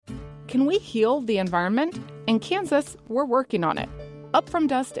Can we heal the environment? In Kansas, we're working on it. Up From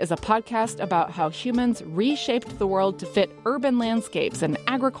Dust is a podcast about how humans reshaped the world to fit urban landscapes and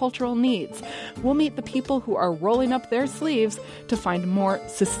agricultural needs. We'll meet the people who are rolling up their sleeves to find more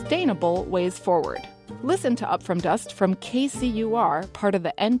sustainable ways forward. Listen to Up From Dust from KCUR, part of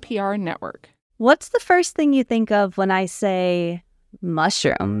the NPR network. What's the first thing you think of when I say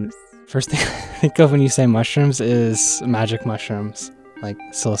mushrooms? First thing I think of when you say mushrooms is magic mushrooms, like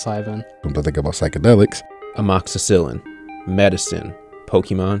psilocybin. When I think about psychedelics, amoxicillin, medicine,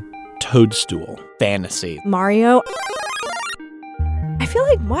 Pokemon, toadstool, fantasy, Mario. I feel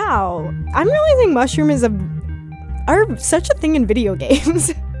like, wow, I'm realizing mushrooms are such a thing in video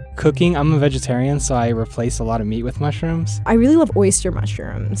games. Cooking, I'm a vegetarian, so I replace a lot of meat with mushrooms. I really love oyster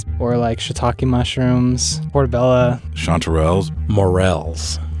mushrooms. Or like shiitake mushrooms, portobello. chanterelles,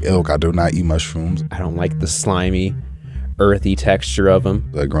 morels. Ilk, I do not eat mushrooms. I don't like the slimy, earthy texture of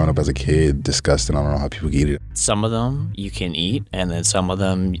them. Growing up as a kid, disgusting. I don't know how people eat it. Some of them you can eat, and then some of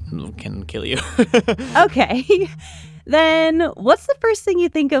them can kill you. Okay. Then what's the first thing you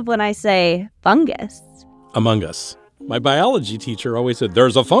think of when I say fungus? Among Us. My biology teacher always said,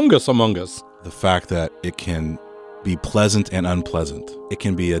 there's a fungus among us. The fact that it can be pleasant and unpleasant. It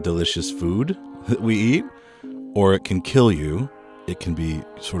can be a delicious food that we eat, or it can kill you. It can be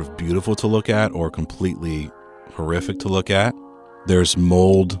sort of beautiful to look at or completely horrific to look at. There's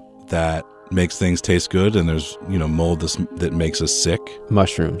mold that makes things taste good, and there's, mold that makes us sick.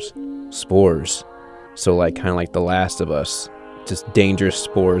 Mushrooms, spores. So kind of like The Last of Us, just dangerous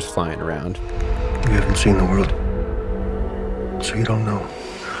spores flying around. You haven't seen the world, so you don't know.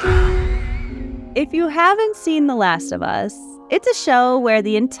 If you haven't seen The Last of Us, it's a show where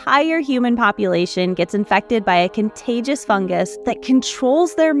the entire human population gets infected by a contagious fungus that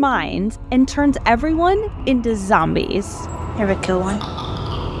controls their minds and turns everyone into zombies. Ever kill one?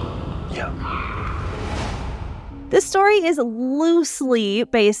 Yeah. This story is loosely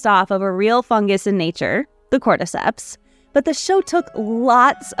based off of a real fungus in nature, the cordyceps, but the show took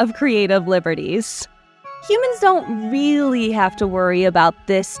lots of creative liberties. Humans don't really have to worry about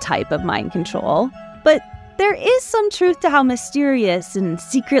this type of mind control, but there is some truth to how mysterious and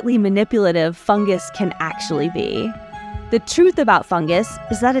secretly manipulative fungus can actually be. The truth about fungus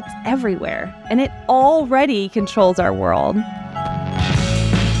is that it's everywhere, and it already controls our world.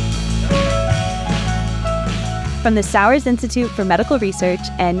 From the Sowers Institute for Medical Research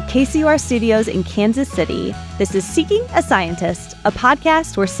and KCUR Studios in Kansas City, this is Seeking a Scientist, a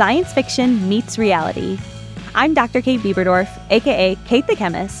podcast where science fiction meets reality. I'm Dr. Kate Bieberdorf, aka Kate the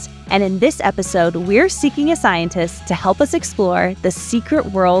Chemist, and in this episode, we're seeking a scientist to help us explore the secret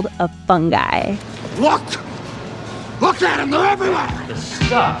world of fungi. Look! Look at them, they're everywhere! The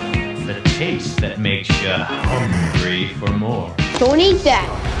stuff, the taste that makes you hungry for more. Don't eat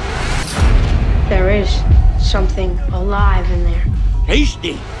that! There is something alive in there.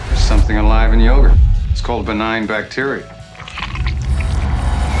 Tasty! There's something alive in yogurt. It's called benign bacteria.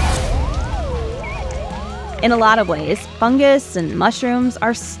 In a lot of ways, fungus and mushrooms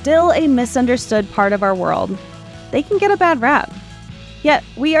are still a misunderstood part of our world. They can get a bad rap. Yet,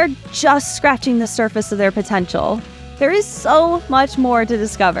 we are just scratching the surface of their potential. There is so much more to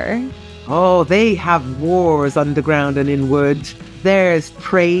discover. Oh, they have wars underground and inward. There's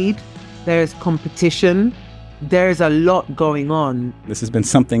trade, there's competition, there's a lot going on. This has been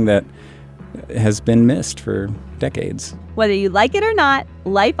something that has been missed for decades. Whether you like it or not,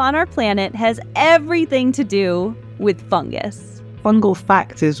 life on our planet has everything to do with fungus. Fungal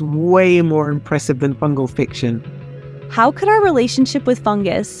fact is way more impressive than fungal fiction. How could our relationship with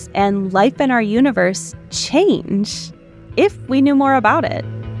fungus and life in our universe change if we knew more about it?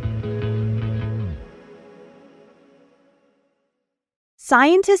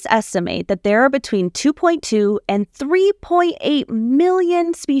 Scientists estimate that there are between 2.2 and 3.8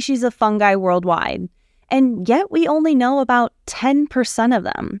 million species of fungi worldwide, and yet we only know about 10% of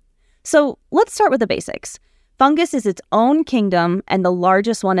them. So let's start with the basics. Fungus is its own kingdom and the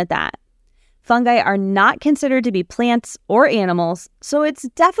largest one at that. Fungi are not considered to be plants or animals, so it's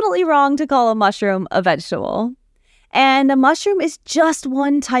definitely wrong to call a mushroom a vegetable. And a mushroom is just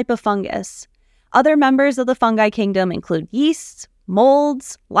one type of fungus. Other members of the fungi kingdom include yeasts,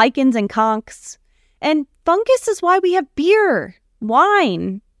 molds, lichens, and conchs. And fungus is why we have beer,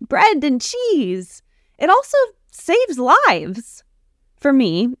 wine, bread, and cheese. It also saves lives. For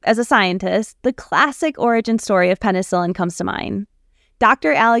me, as a scientist, the classic origin story of penicillin comes to mind.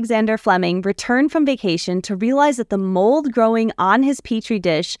 Dr. Alexander Fleming returned from vacation to realize that the mold growing on his petri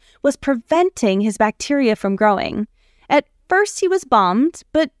dish was preventing his bacteria from growing. At first, he was bummed,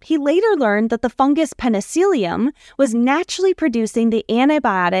 but he later learned that the fungus Penicillium was naturally producing the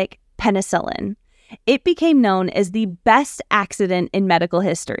antibiotic penicillin. It became known as the best accident in medical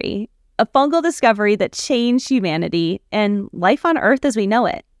history, a fungal discovery that changed humanity and life on Earth as we know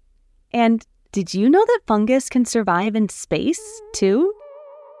it. And did you know that fungus can survive in space, too?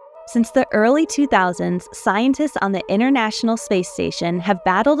 Since the early 2000s, scientists on the International Space Station have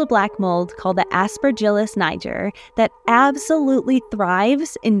battled a black mold called the Aspergillus niger that absolutely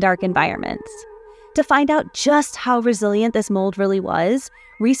thrives in dark environments. To find out just how resilient this mold really was,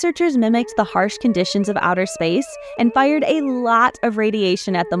 researchers mimicked the harsh conditions of outer space and fired a lot of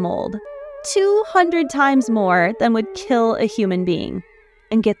radiation at the mold, 200 times more than would kill a human being.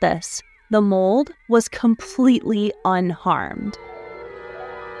 And get this, the mold was completely unharmed.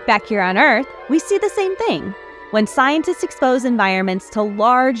 Back here on Earth, we see the same thing. When scientists expose environments to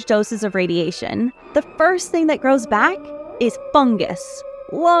large doses of radiation, the first thing that grows back is fungus,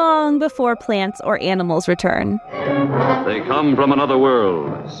 long before plants or animals return. They come from another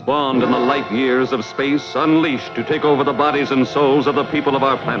world, spawned in the light years of space, unleashed to take over the bodies and souls of the people of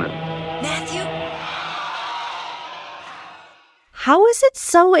our planet. Matthew? How is it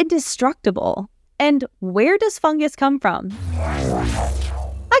so indestructible? And where does fungus come from?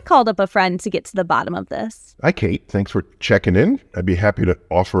 I called up a friend to get to the bottom of this. Hi, Kate. Thanks for checking in. I'd be happy to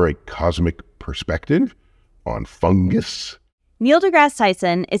offer a cosmic perspective on fungus. Neil DeGrasse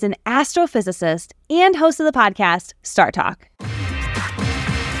Tyson is an astrophysicist and host of the podcast Star Talk.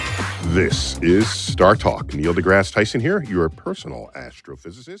 This is Star Talk. Neil deGrasse Tyson here, your personal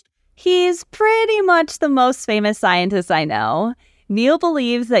astrophysicist. He's pretty much the most famous scientist I know. Neil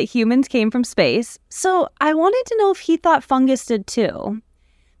believes that humans came from space, so I wanted to know if he thought fungus did too.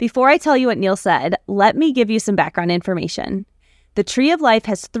 Before I tell you what Neil said, let me give you some background information. The tree of life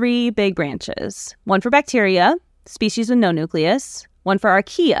has 3 big branches. One for bacteria, species with no nucleus. One for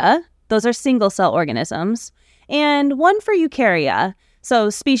archaea, those are single-cell organisms. And one for eukarya,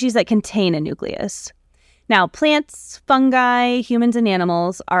 so species that contain a nucleus. Now, plants, fungi, humans, and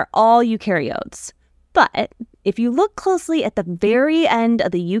animals are all eukaryotes. But if you look closely at the very end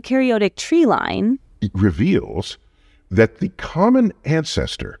of the eukaryotic tree line, it reveals that the common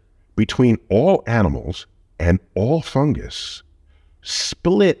ancestor between all animals and all fungus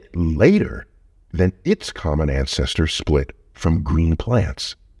split later than its common ancestor split from green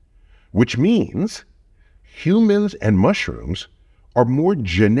plants, which means humans and mushrooms are more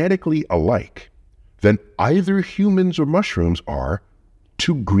genetically alike than either humans or mushrooms are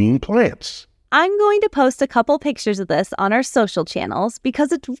to green plants. I'm going to post a couple pictures of this on our social channels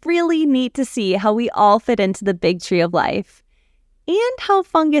because it's really neat to see how we all fit into the big tree of life and how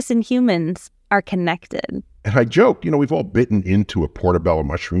fungus and humans are connected. And I joked, we've all bitten into a portobello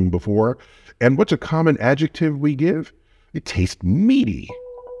mushroom before. And what's a common adjective we give? It tastes meaty.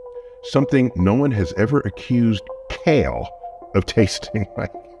 Something no one has ever accused kale of tasting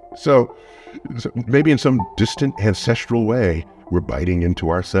like. So maybe in some distant ancestral way, we're biting into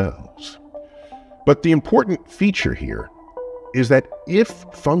ourselves. But the important feature here is that if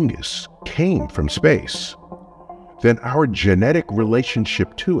fungus came from space, then our genetic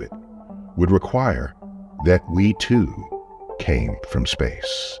relationship to it would require that we too came from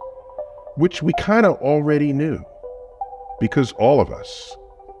space, which we kind of already knew, because all of us,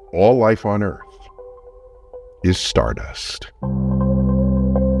 all life on Earth, is stardust.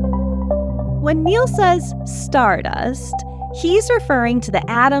 When Neil says stardust, he's referring to the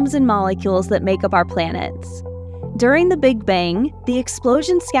atoms and molecules that make up our planets. During the Big Bang, the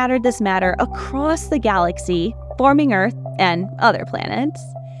explosion scattered this matter across the galaxy, forming Earth and other planets.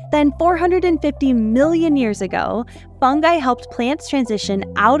 Then 450 million years ago, fungi helped plants transition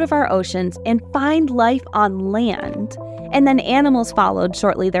out of our oceans and find life on land. And then animals followed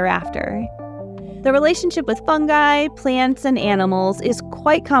shortly thereafter. The relationship with fungi, plants, and animals is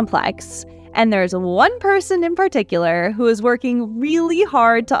quite complex. And there's one person in particular who is working really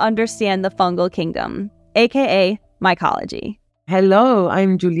hard to understand the fungal kingdom, aka mycology. Hello,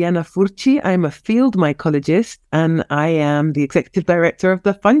 I'm Giuliana Furci. I'm a field mycologist, and I am the executive director of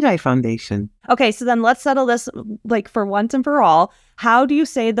the Fungi Foundation. Okay, so then let's settle this for once and for all. How do you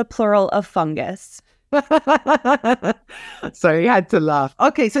say the plural of fungus? Sorry, I had to laugh.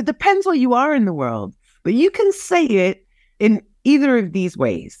 Okay, so it depends where you are in the world, but you can say it in either of these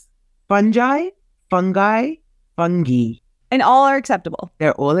ways. Fungi, fungi, fungi. And all are acceptable.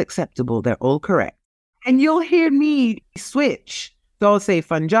 They're all acceptable. They're all correct. And you'll hear me switch. So I'll say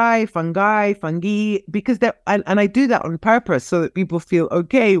fungi, fungi, fungi, because and I do that on purpose so that people feel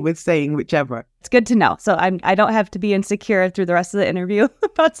okay with saying whichever. It's good to know. So I don't have to be insecure through the rest of the interview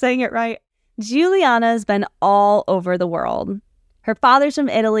about saying it right. Giuliana's been all over the world. Her father's from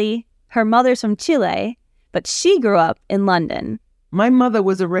Italy, her mother's from Chile, but she grew up in London. My mother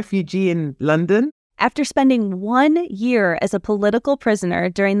was a refugee in London. After spending 1 year as a political prisoner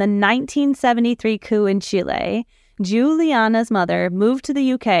during the 1973 coup in Chile, Giuliana's mother moved to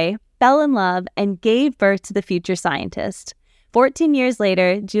the UK, fell in love, and gave birth to the future scientist. 14 years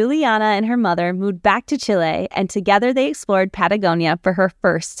later, Giuliana and her mother moved back to Chile, and together they explored Patagonia for her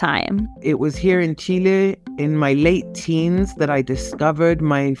first time. It was here in Chile in my late teens that I discovered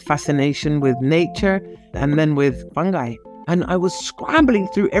my fascination with nature and then with fungi. And I was scrambling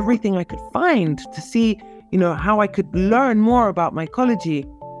through everything I could find to see, how I could learn more about mycology.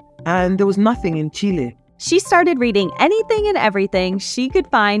 And there was nothing in Chile. She started reading anything and everything she could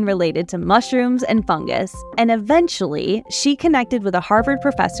find related to mushrooms and fungus, and eventually she connected with a Harvard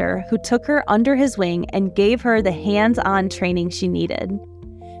professor who took her under his wing and gave her the hands-on training she needed.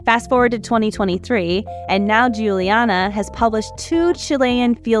 Fast forward to 2023, and now Giuliana has published 2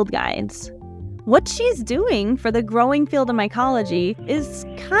 Chilean field guides. What she's doing for the growing field of mycology is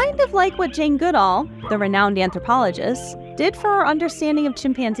kind of like what Jane Goodall, the renowned anthropologist, did for our understanding of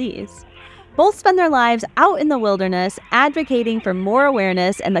chimpanzees. Both spend their lives out in the wilderness advocating for more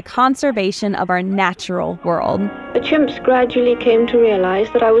awareness and the conservation of our natural world. The chimps gradually came to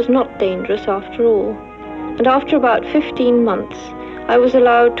realize that I was not dangerous after all. And after about 15 months, I was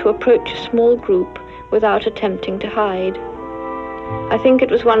allowed to approach a small group without attempting to hide. I think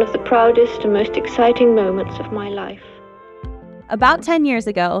it was one of the proudest and most exciting moments of my life. About 10 years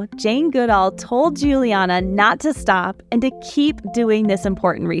ago, Jane Goodall told Giuliana not to stop and to keep doing this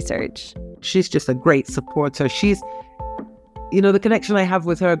important research. She's just a great supporter. She's, the connection I have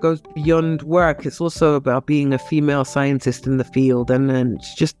with her goes beyond work. It's also about being a female scientist in the field and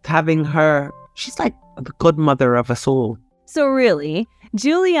just having her, she's like the godmother of us all. So really,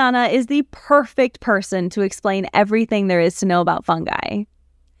 Giuliana is the perfect person to explain everything there is to know about fungi.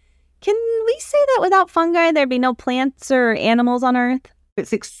 Can we say that without fungi, there'd be no plants or animals on Earth?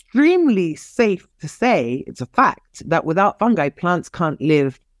 It's extremely safe to say, it's a fact, that without fungi, plants can't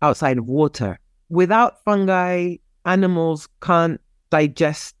live outside of water. Without fungi, animals can't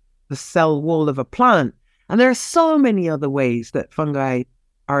digest the cell wall of a plant. And there are so many other ways that fungi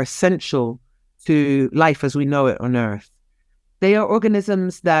are essential to life as we know it on Earth. They are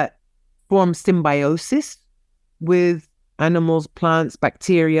organisms that form symbiosis with animals, plants,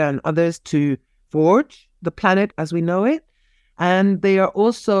 bacteria, and others to forge the planet as we know it. And they are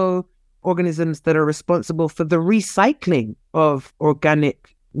also organisms that are responsible for the recycling of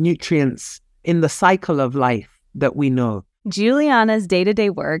organic nutrients in the cycle of life that we know. Giuliana's day-to-day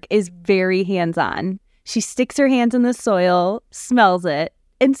work is very hands-on. She sticks her hands in the soil, smells it,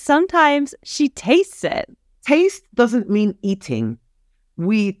 and sometimes she tastes it. Taste doesn't mean eating.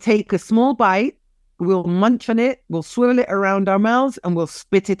 We take a small bite, we'll munch on it, we'll swirl it around our mouths, and we'll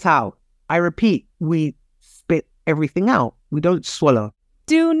spit it out. I repeat, we spit everything out. We don't swallow.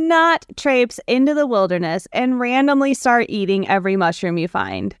 Do not traipse into the wilderness and randomly start eating every mushroom you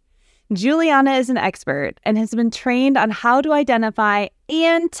find. Giuliana is an expert and has been trained on how to identify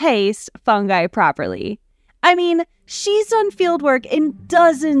and taste fungi properly. I mean, she's done fieldwork in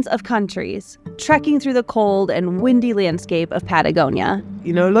dozens of countries, trekking through the cold and windy landscape of Patagonia.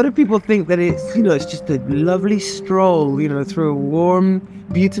 A lot of people think that it's just a lovely stroll, through a warm,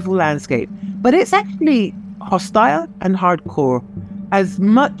 beautiful landscape. But it's actually hostile and hardcore. As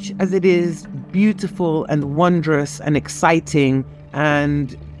much as it is beautiful and wondrous and exciting,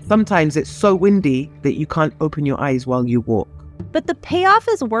 and sometimes it's so windy that you can't open your eyes while you walk. But the payoff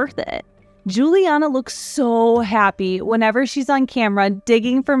is worth it. Giuliana looks so happy whenever she's on camera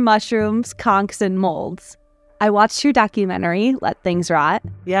digging for mushrooms, conchs, and molds. I watched your documentary, Let Things Rot.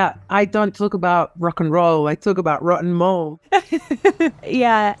 Yeah, I don't talk about rock and roll. I talk about rotten mold.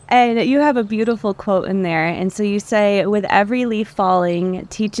 Yeah, and you have a beautiful quote in there. And so you say, with every leaf falling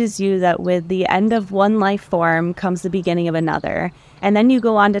teaches you that with the end of one life form comes the beginning of another. And then you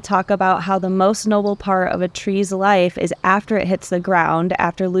go on to talk about how the most noble part of a tree's life is after it hits the ground,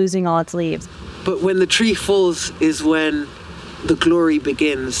 after losing all its leaves. But when the tree falls is when the glory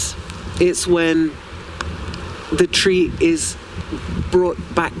begins. It's when the tree is brought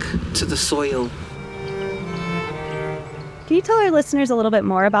back to the soil. Can you tell our listeners a little bit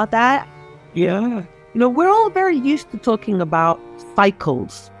more about that? Yeah. We're all very used to talking about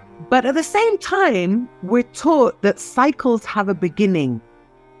cycles, but at the same time, we're taught that cycles have a beginning.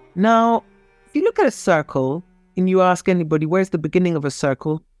 Now, if you look at a circle and you ask anybody, where's the beginning of a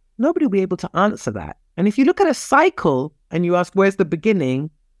circle? Nobody will be able to answer that. And if you look at a cycle and you ask, where's the beginning?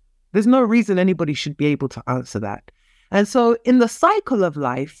 There's no reason anybody should be able to answer that. And so in the cycle of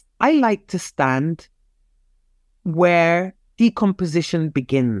life, I like to stand where decomposition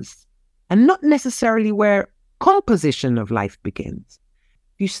begins and not necessarily where composition of life begins.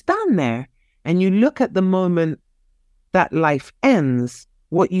 You stand there and you look at the moment that life ends,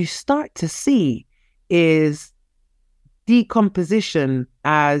 what you start to see is decomposition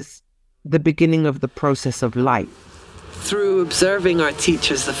as the beginning of the process of life. Through observing our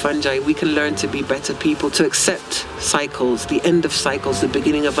teachers, the fungi, we can learn to be better people, to accept cycles, the end of cycles, the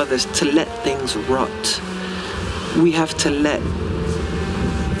beginning of others, to let things rot. We have to let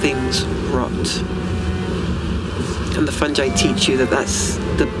things rot. And the fungi teach you that that's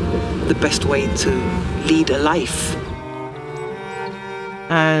the best way to lead a life.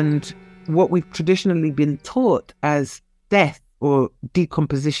 And what we've traditionally been taught as death or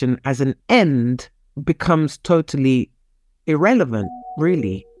decomposition as an end becomes totally irrelevant,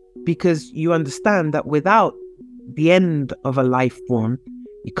 really, because you understand that without the end of a life form,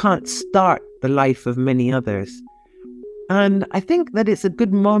 you can't start the life of many others. And I think that it's a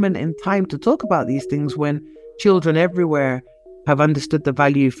good moment in time to talk about these things when children everywhere have understood the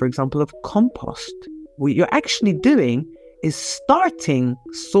value, for example, of compost. What you're actually doing is starting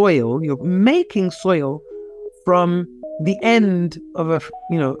soil, you're making soil from the end of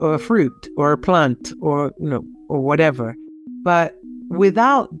a fruit or a plant or whatever. But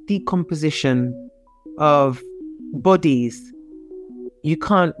without decomposition of bodies, you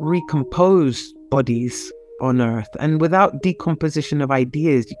can't recompose bodies on Earth. And without decomposition of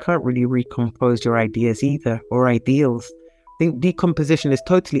ideas, you can't really recompose your ideas either, or ideals. I think decomposition is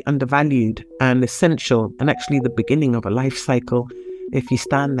totally undervalued and essential, and actually the beginning of a life cycle if you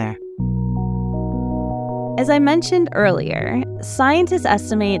stand there. As I mentioned earlier, scientists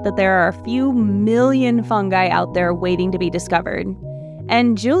estimate that there are a few million fungi out there waiting to be discovered.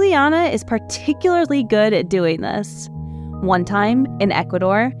 And Giuliana is particularly good at doing this. One time, in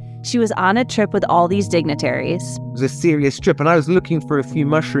Ecuador, she was on a trip with all these dignitaries. It was a serious trip, and I was looking for a few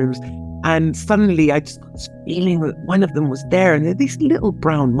mushrooms, and suddenly I just was feeling that one of them was there, and they're these little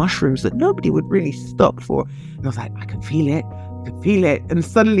brown mushrooms that nobody would really stop for. And I was like, I can feel it. And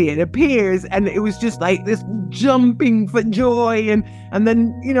suddenly it appears, and it was just like this jumping for joy. And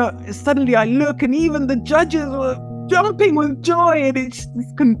then, suddenly I look, and even the judges were jumping with joy, and it's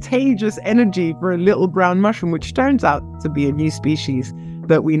this contagious energy for a little brown mushroom, which turns out to be a new species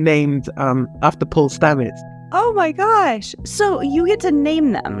that we named after Paul Stamets. Oh my gosh. So you get to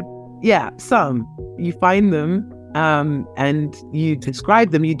name them. Yeah, some. You find them and you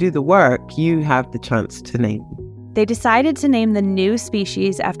describe them, you do the work, you have the chance to name them. They decided to name the new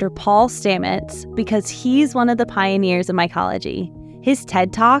species after Paul Stamets because he's one of the pioneers of mycology. His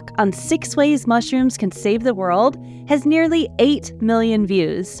TED Talk on 6 ways mushrooms can save the world has nearly 8 million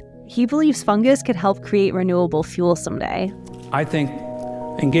views. He believes fungus could help create renewable fuel someday. I think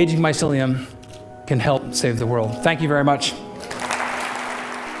engaging mycelium can help save the world. Thank you very much.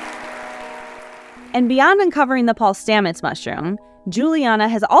 And beyond uncovering the Paul Stamets mushroom, Giuliana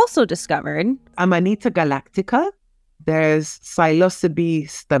has also discovered Amanita galactica. There's Psilocybe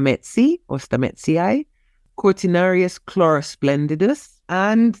stametsi or stametzii, Cortinarius chlorosplendidus,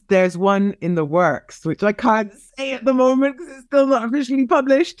 and there's one in the works, which I can't say at the moment because it's still not officially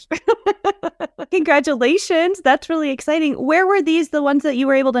published. Congratulations. That's really exciting. Where were these, the ones that you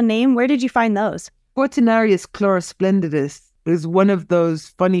were able to name? Where did you find those? Cortinarius chlorosplendidus is one of those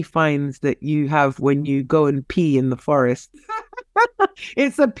funny finds that you have when you go and pee in the forest.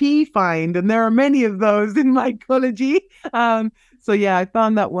 It's a pea find, and there are many of those in mycology. So yeah, I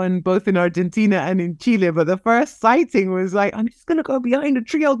found that one both in Argentina and in Chile. But the first sighting was like, I'm just going to go behind a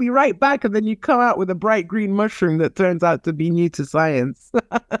tree. I'll be right back. And then you come out with a bright green mushroom that turns out to be new to science.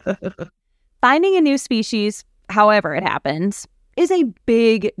 Finding a new species, however it happens, is a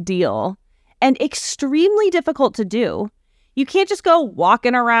big deal and extremely difficult to do. You can't just go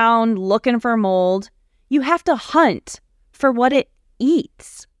walking around looking for mold. You have to hunt for what it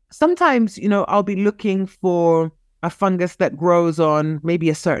eats. Sometimes, I'll be looking for a fungus that grows on maybe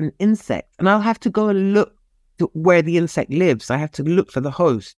a certain insect, and I'll have to go and look to where the insect lives. I have to look for the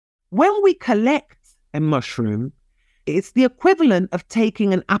host. When we collect a mushroom, it's the equivalent of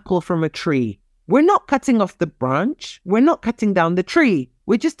taking an apple from a tree. We're not cutting off the branch. We're not cutting down the tree.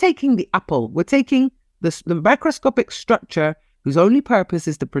 We're just taking the apple. We're taking the microscopic structure whose only purpose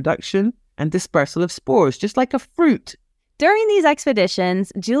is the production and dispersal of spores, just like a fruit. During these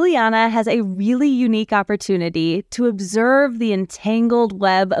expeditions, Giuliana has a really unique opportunity to observe the entangled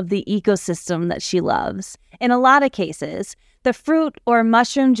web of the ecosystem that she loves. In a lot of cases, the fruit or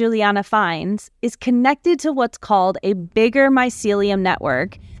mushroom Giuliana finds is connected to what's called a bigger mycelium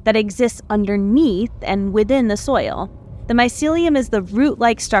network that exists underneath and within the soil. The mycelium is the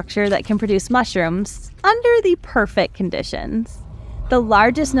root-like structure that can produce mushrooms under the perfect conditions. The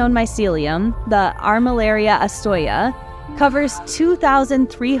largest known mycelium, the Armillaria astoya, covers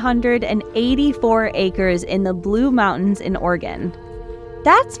 2,384 acres in the Blue Mountains in Oregon.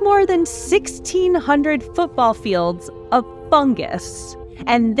 That's more than 1,600 football fields of fungus.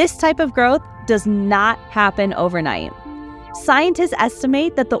 And this type of growth does not happen overnight. Scientists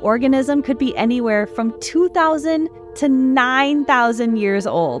estimate that the organism could be anywhere from 2,000 to 9,000 years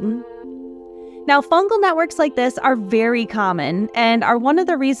old. Now, fungal networks like this are very common and are one of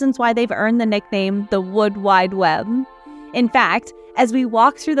the reasons why they've earned the nickname the Wood Wide Web. In fact, as we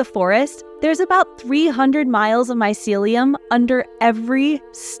walk through the forest, there's about 300 miles of mycelium under every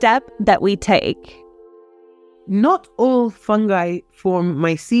step that we take. Not all fungi form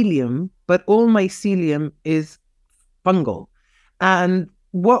mycelium, but all mycelium is fungal. And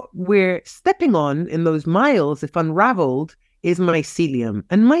what we're stepping on in those miles, if unraveled, is mycelium.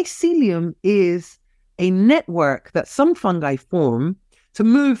 And mycelium is a network that some fungi form to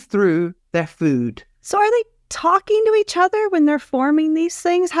move through their food. So are they talking to each other when they're forming these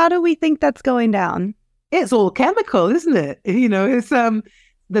things? How do we think that's going down? It's all chemical, isn't it? It's the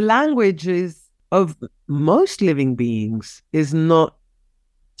language of most living beings is not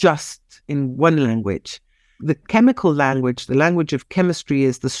just in one language. The chemical language, the language of chemistry,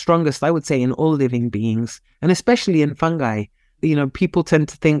 is the strongest, I would say, in all living beings, and especially in fungi. People tend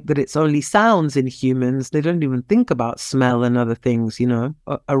to think that it's only sounds in humans. They don't even think about smell and other things,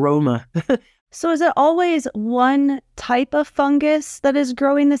 aroma. So is it always one type of fungus that is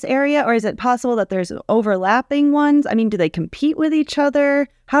growing this area, or is it possible that there's overlapping ones? I mean, do they compete with each other?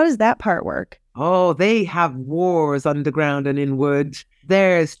 How does that part work? Oh, they have wars underground and in wood.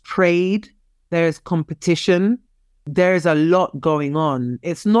 There's trade. There's competition. There's a lot going on.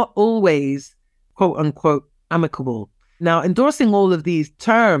 It's not always, quote unquote, amicable. Now, endorsing all of these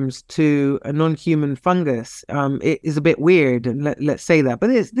terms to a non-human fungus it is a bit weird, and let's say that. But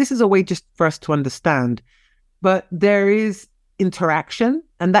this is a way just for us to understand. But there is interaction,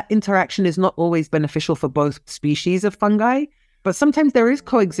 and that interaction is not always beneficial for both species of fungi. But sometimes there is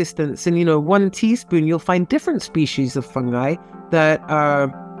coexistence, and 1 teaspoon, you'll find different species of fungi that are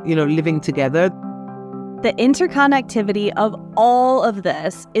living together. The interconnectivity of all of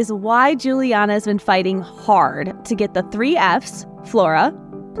this is why Giuliana has been fighting hard to get the 3 Fs, flora,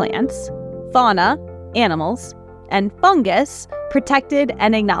 plants, fauna, animals, and fungus, protected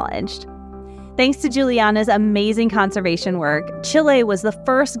and acknowledged. Thanks to Giuliana's amazing conservation work, Chile was the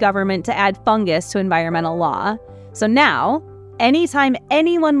first government to add fungus to environmental law. So now, anytime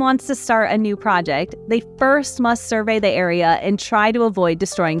anyone wants to start a new project, they first must survey the area and try to avoid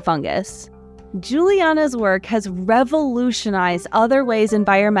destroying fungus. Giuliana's work has revolutionized other ways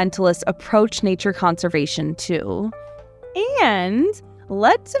environmentalists approach nature conservation too, and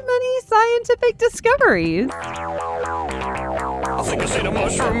led to many scientific discoveries. I think I seen a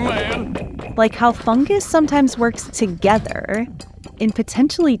mushroom man. Like how fungus sometimes works together in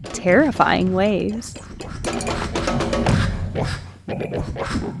potentially terrifying ways.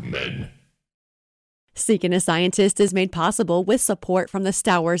 Seeking a Scientist is made possible with support from the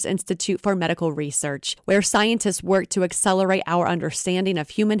Stowers Institute for Medical Research, where scientists work to accelerate our understanding of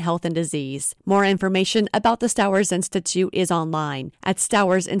human health and disease. More information about the Stowers Institute is online at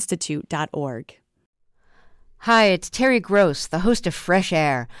stowersinstitute.org. Hi, it's Terry Gross, the host of Fresh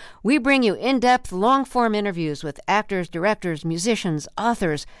Air. We bring you in-depth, long-form interviews with actors, directors, musicians,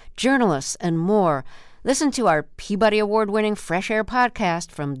 authors, journalists, and more. Listen to our Peabody Award-winning Fresh Air podcast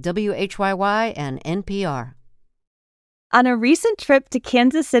from WHYY and NPR. On a recent trip to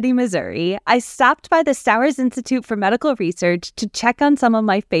Kansas City, Missouri, I stopped by the Stowers Institute for Medical Research to check on some of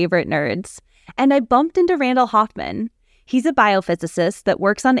my favorite nerds. And I bumped into Randall Hoffman. He's a biophysicist that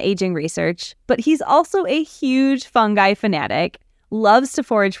works on aging research, but he's also a huge fungi fanatic, loves to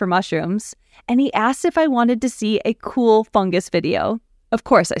forage for mushrooms, and he asked if I wanted to see a cool fungus video. Of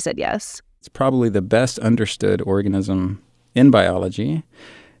course, I said yes. It's probably the best understood organism in biology,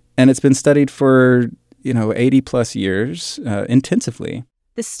 and it's been studied for, 80 plus years intensively.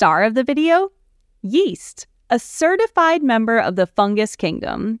 The star of the video? Yeast, a certified member of the fungus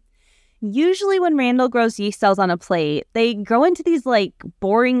kingdom. Usually when Randall grows yeast cells on a plate, they grow into these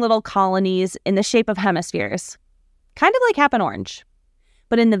boring little colonies in the shape of hemispheres. Kind of like Happen Orange.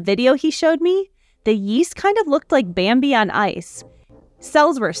 But in the video he showed me, the yeast kind of looked like Bambi on ice.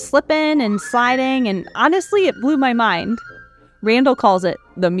 Cells were slipping and sliding, and honestly, it blew my mind. Randall calls it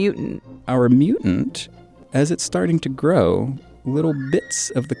the mutant. Our mutant, as it's starting to grow, little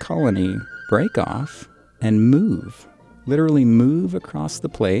bits of the colony break off and move, literally move across the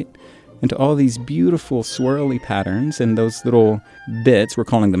plate into all these beautiful swirly patterns, and those little bits, we're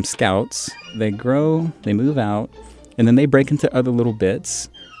calling them scouts, they grow, they move out, and then they break into other little bits,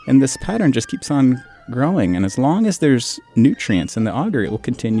 and this pattern just keeps on growing. And as long as there's nutrients in the agar, it will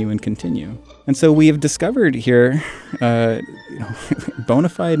continue and continue. And so we have discovered here bona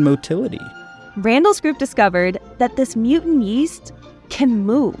fide motility. Randall's group discovered that this mutant yeast can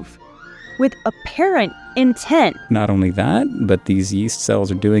move with apparent intent. Not only that, but these yeast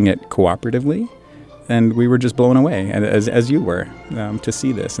cells are doing it cooperatively. And we were just blown away, as you were, to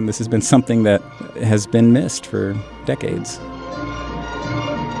see this. And this has been something that has been missed for decades.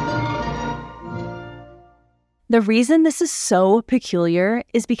 The reason this is so peculiar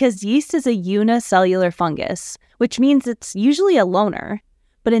is because yeast is a unicellular fungus, which means it's usually a loner.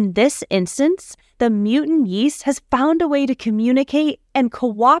 But in this instance, the mutant yeast has found a way to communicate and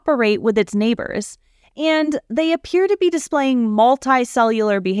cooperate with its neighbors, and they appear to be displaying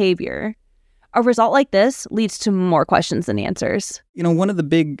multicellular behavior. A result like this leads to more questions than answers. One of the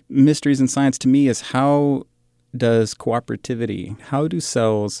big mysteries in science to me is how does cooperativity, how do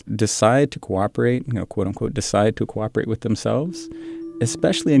cells decide to cooperate, quote unquote, decide to cooperate with themselves,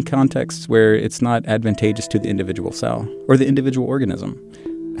 especially in contexts where it's not advantageous to the individual cell or the individual organism?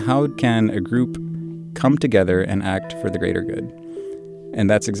 How can a group come together and act for the greater good? And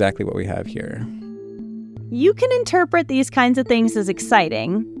that's exactly what we have here. You can interpret these kinds of things as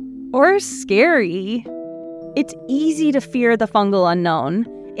exciting or scary. It's easy to fear the fungal unknown.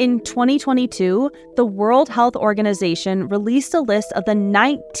 In 2022, the World Health Organization released a list of the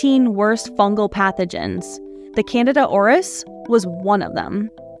 19 worst fungal pathogens. The Candida auris was one of them.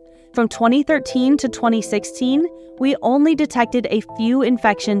 From 2013 to 2016, we only detected a few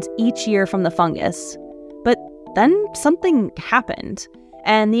infections each year from the fungus. But then something happened,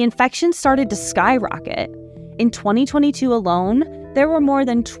 and the infections started to skyrocket. In 2022 alone, there were more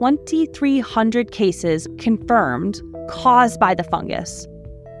than 2,300 cases confirmed caused by the fungus.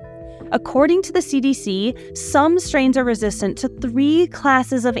 According to the CDC, some strains are resistant to 3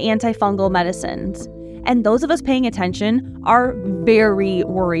 classes of antifungal medicines, and those of us paying attention are very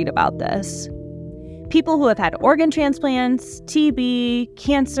worried about this. People who have had organ transplants, TB,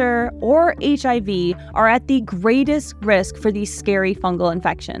 cancer, or HIV are at the greatest risk for these scary fungal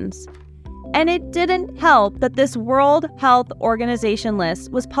infections. And it didn't help that this World Health Organization list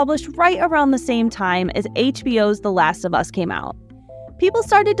was published right around the same time as HBO's The Last of Us came out. People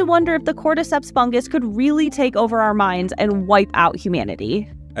started to wonder if the cordyceps fungus could really take over our minds and wipe out humanity.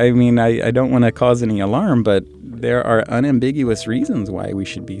 I mean, I don't want to cause any alarm, but there are unambiguous reasons why we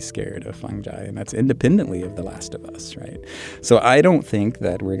should be scared of fungi, and that's independently of The Last of Us, right? So I don't think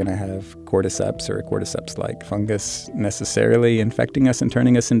that we're going to have cordyceps or a cordyceps-like fungus necessarily infecting us and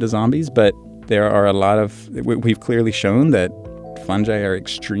turning us into zombies, but there are a lot of... We've clearly shown that fungi are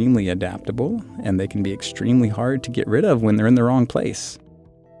extremely adaptable, and they can be extremely hard to get rid of when they're in the wrong place.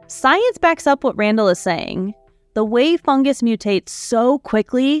 Science backs up what Randall is saying. The way fungus mutates so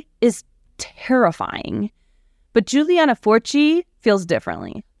quickly is terrifying. But Giuliana Furci feels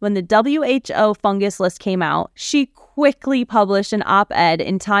differently. When the WHO fungus list came out, she quickly published an op-ed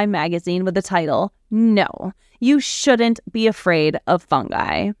in Time magazine with the title, "No, you shouldn't be afraid of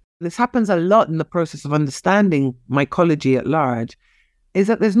fungi." This happens a lot in the process of understanding mycology at large, is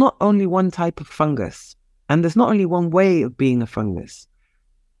that there's not only one type of fungus, and there's not only one way of being a fungus.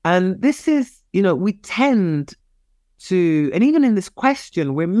 And this is, we tend to, and even in this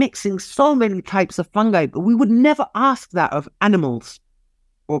question, we're mixing so many types of fungi, but we would never ask that of animals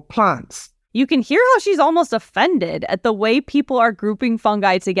or plants. You can hear how she's almost offended at the way people are grouping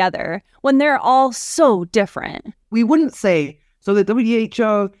fungi together when they're all so different. We wouldn't say, so the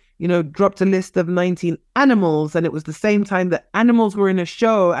WHO, dropped a list of 19 animals, and it was the same time that animals were in a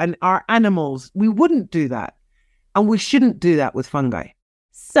show and are animals. We wouldn't do that. And we shouldn't do that with fungi.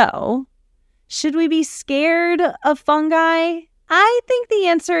 So, should we be scared of fungi? I think the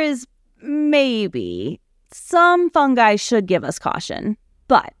answer is maybe. Some fungi should give us caution,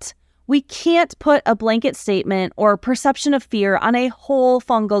 but we can't put a blanket statement or perception of fear on a whole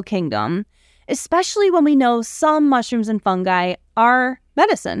fungal kingdom, especially when we know some mushrooms and fungi are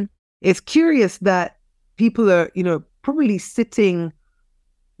medicine. It's curious that people are, probably sitting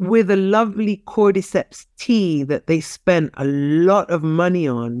with a lovely cordyceps tea that they spent a lot of money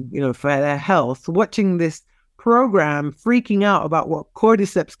on, for their health, watching this program, freaking out about what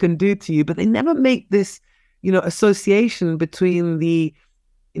cordyceps can do to you, but they never make this, association between the,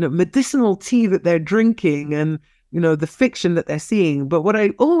 medicinal tea that they're drinking and, the fiction that they're seeing. But what I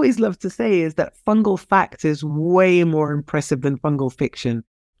always love to say is that fungal fact is way more impressive than fungal fiction.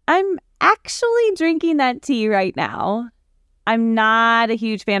 I'm actually drinking that tea right now. I'm not a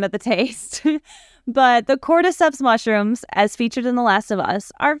huge fan of the taste, But the cordyceps mushrooms, as featured in The Last of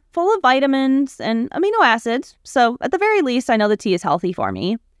Us, are full of vitamins and amino acids. So at the very least, I know the tea is healthy for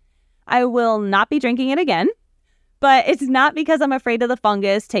me. I will not be drinking it again. But it's not because I'm afraid of the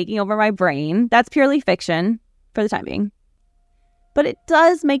fungus taking over my brain. That's purely fiction for the time being. But it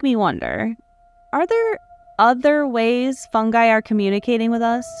does make me wonder, are there other ways fungi are communicating with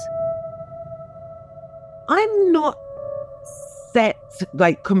us? I'm not set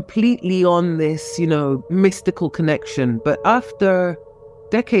like completely on this, mystical connection. But after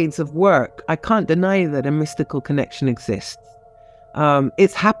decades of work, I can't deny that a mystical connection exists.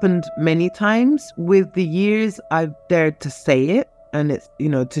 It's happened many times. With the years, I've dared to say it and it's,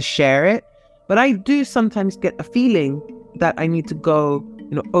 to share it. But I do sometimes get a feeling that I need to go,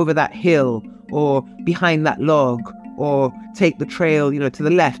 over that hill or behind that log or take the trail, to the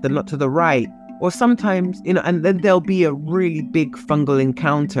left and not to the right. Or sometimes, and then there'll be a really big fungal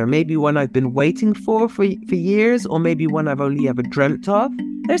encounter, maybe one I've been waiting for years, or maybe one I've only ever dreamt of.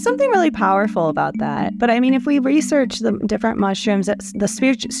 There's something really powerful about that. But I mean, if we research the different mushrooms, the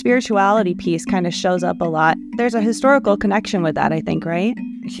spirituality piece kind of shows up a lot. There's a historical connection with that, I think, right?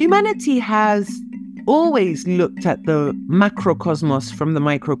 Humanity has always looked at the macrocosmos from the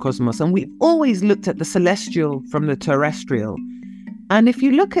microcosmos, and we've always looked at the celestial from the terrestrial. And if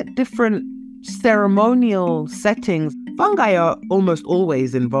you look at different ceremonial settings, fungi are almost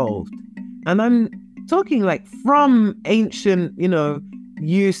always involved. And I'm talking like from ancient,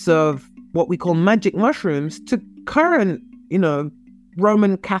 use of what we call magic mushrooms to current,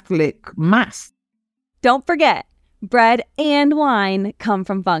 Roman Catholic mass. Don't forget, bread and wine come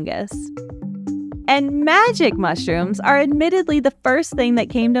from fungus. And magic mushrooms are admittedly the first thing that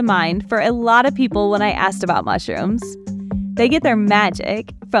came to mind for a lot of people when I asked about mushrooms. They get their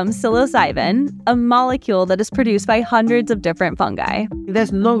magic from psilocybin, a molecule that is produced by hundreds of different fungi.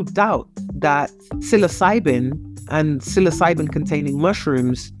 There's no doubt that psilocybin and psilocybin-containing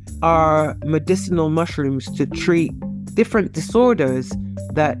mushrooms are medicinal mushrooms to treat different disorders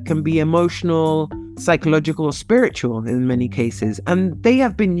that can be emotional, psychological, or spiritual in many cases. And they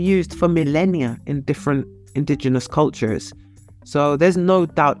have been used for millennia in different indigenous cultures. So there's no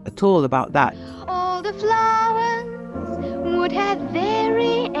doubt at all about that. All the flowers would have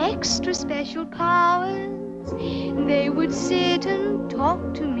very extra special powers. They would sit and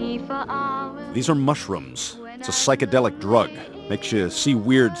talk to me for hours. These are mushrooms. It's a psychedelic drug. Makes you see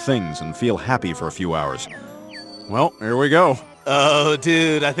weird things and feel happy for a few hours. Well, here we go. Oh,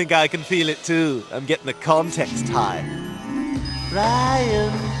 dude, I think I can feel it too. I'm getting the context high.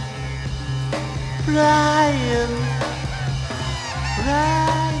 Ryan.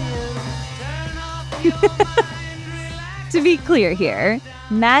 To be clear here,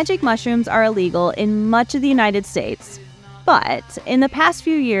 magic mushrooms are illegal in much of the United States. But in the past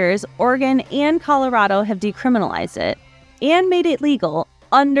few years, Oregon and Colorado have decriminalized it and made it legal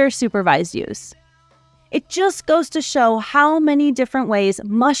under supervised use. It just goes to show how many different ways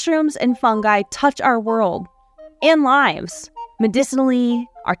mushrooms and fungi touch our world and lives. Medicinally,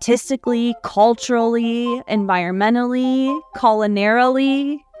 artistically, culturally, environmentally,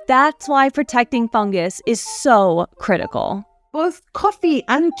 culinarily. That's why protecting fungus is so critical. Both coffee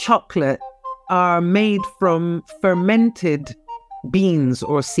and chocolate are made from fermented beans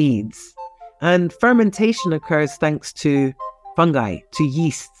or seeds. And fermentation occurs thanks to fungi, to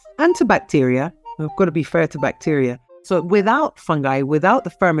yeasts, and to bacteria. We've got to be fair to bacteria. So without fungi, without the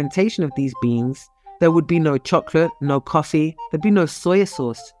fermentation of these beans, there would be no chocolate, no coffee, there'd be no soy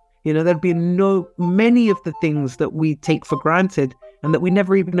sauce. There'd be many of the things that we take for granted and that we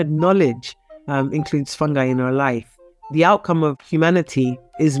never even acknowledge includes fungi in our life. The outcome of humanity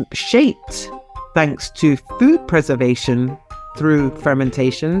is shaped thanks to food preservation through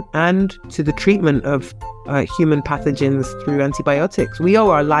fermentation and to the treatment of human pathogens through antibiotics. We owe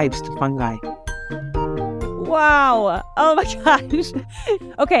our lives to fungi. Wow. Oh my gosh.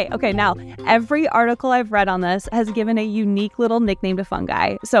 Okay. Now, every article I've read on this has given a unique little nickname to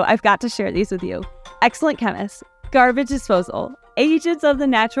fungi. So I've got to share these with you. Excellent chemists, garbage disposal, agents of the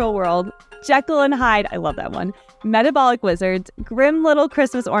natural world, Jekyll and Hyde, I love that one, metabolic wizards, grim little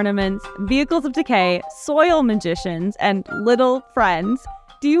Christmas ornaments, vehicles of decay, soil magicians, and little friends.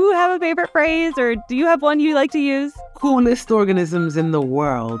 Do you have a favorite phrase, or do you have one you like to use? Coolest organisms in the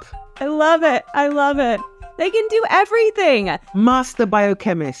world. I love it. They can do everything. Master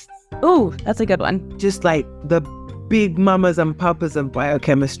biochemists. Ooh, that's a good one. Just like the big mamas and papas of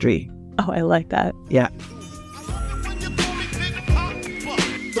biochemistry. Oh, I like that. Yeah.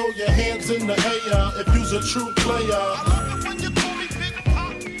 Throw your hands in the air if you's a true player.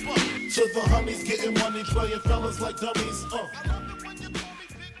 To the honeys getting money, playing fellas like dummies.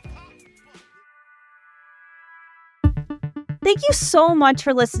 Thank you so much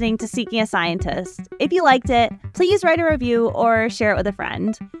for listening to Seeking a Scientist. If you liked it, please write a review or share it with a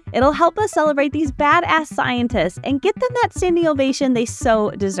friend. It'll help us celebrate these badass scientists and get them that standing ovation they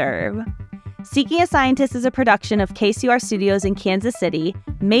so deserve. Seeking a Scientist is a production of KCUR Studios in Kansas City,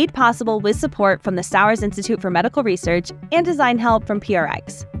 made possible with support from the Stowers Institute for Medical Research and design help from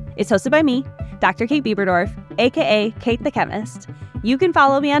PRX. It's hosted by me, Dr. Kate Bieberdorf, aka Kate the Chemist. You can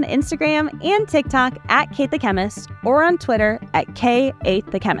follow me on Instagram and TikTok at Kate the Chemist or on Twitter at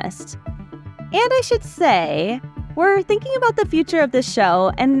K8thechemist. And I should say, we're thinking about the future of this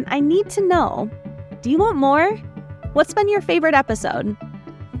show, and I need to know, do you want more? What's been your favorite episode?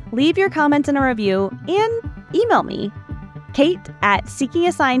 Leave your comments in a review and email me,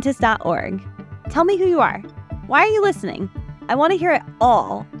 kate@seekingascientist.org. Tell me who you are. Why are you listening? I want to hear it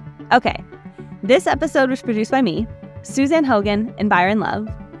all. Okay, this episode was produced by me, Suzanne Hogan and Byron Love.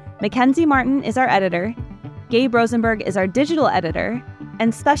 Mackenzie Martin is our editor. Gabe Rosenberg is our digital editor.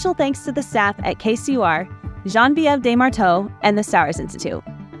 And special thanks to the staff at KCUR, Geneviève Desmarteau, and the Stowers Institute.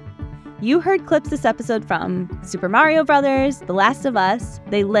 You heard clips this episode from Super Mario Brothers, The Last of Us,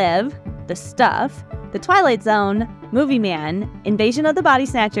 They Live, The Stuff, The Twilight Zone, Movie Man, Invasion of the Body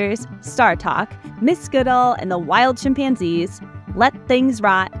Snatchers, Star Talk, Miss Goodall and the Wild Chimpanzees, Let Things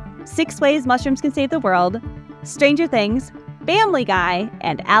Rot, 6 Ways Mushrooms Can Save the World, Stranger Things, Family Guy,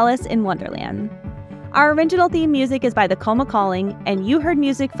 and Alice in Wonderland. Our original theme music is by The Coma Calling, and you heard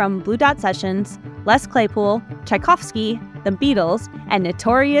music from Blue Dot Sessions, Les Claypool, Tchaikovsky, The Beatles, and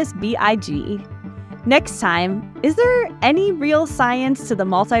Notorious B.I.G. Next time, is there any real science to the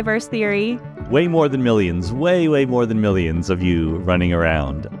multiverse theory? Way more than millions, way more than millions of you running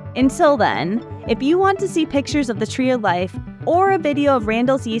around. Until then, if you want to see pictures of the Tree of Life or a video of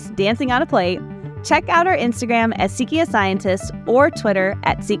Randall's yeast dancing on a plate, check out our Instagram at Seeking a Scientist or Twitter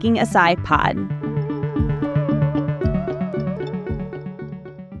at SeekingASciPod.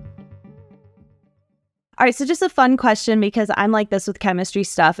 All right, so just a fun question because I'm like this with chemistry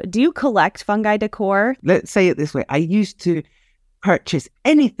stuff. Do you collect fungi decor? Let's say it this way. I used to purchase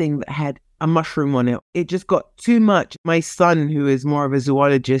anything that had a mushroom on it. It just got too much. My son, who is more of a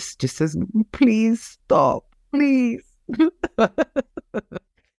zoologist, just says, please stop, please.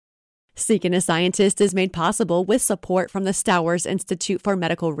 Seeking a Scientist is made possible with support from the Stowers Institute for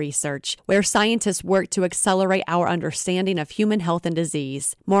Medical Research, where scientists work to accelerate our understanding of human health and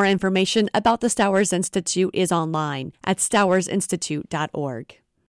disease. More information about the Stowers Institute is online at stowersinstitute.org.